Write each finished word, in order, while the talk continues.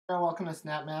Welcome to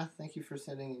SnapMath. Thank you for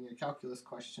sending in your calculus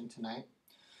question tonight.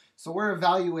 So we're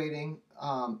evaluating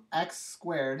x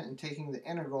squared and taking the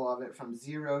integral of it from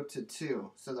 0 to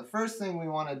 2. So the first thing we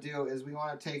want to do is we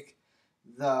want to take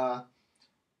the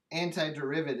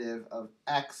antiderivative of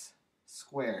x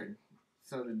squared.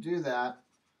 So to do that,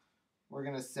 we're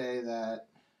going to say that,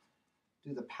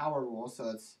 do the power rule, so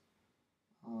it's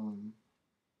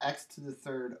x to the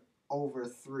third over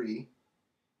 3.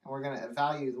 And we're going to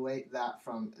evaluate that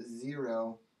from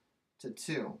 0 to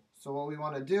 2. So what we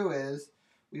want to do is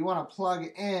we want to plug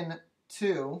in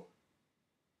 2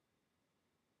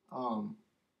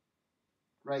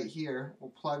 right here.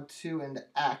 We'll plug 2 into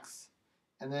x,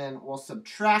 and then we'll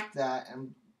subtract that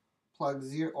and plug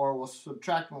 0, or we'll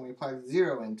subtract when we plug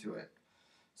 0 into it.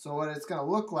 So what it's going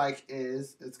to look like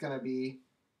is it's going to be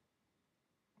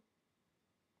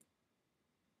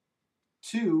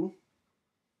 2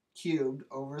 cubed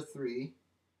over 3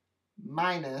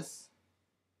 minus,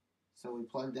 so we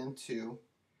plugged in 2,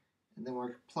 and then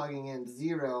we're plugging in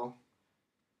 0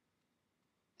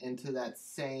 into that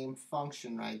same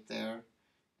function right there,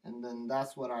 and then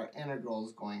that's what our integral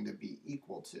is going to be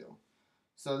equal to.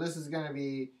 So this is going to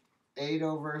be 8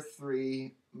 over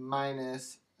 3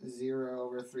 minus 0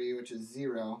 over 3, which is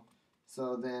 0.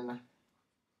 So then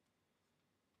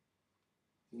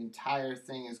the entire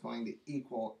thing is going to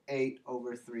equal 8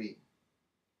 over 3.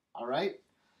 All right?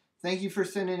 Thank you for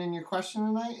sending in your question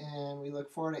tonight, and we look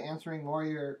forward to answering more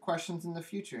of your questions in the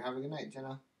future. Have a good night,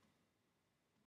 Jenna.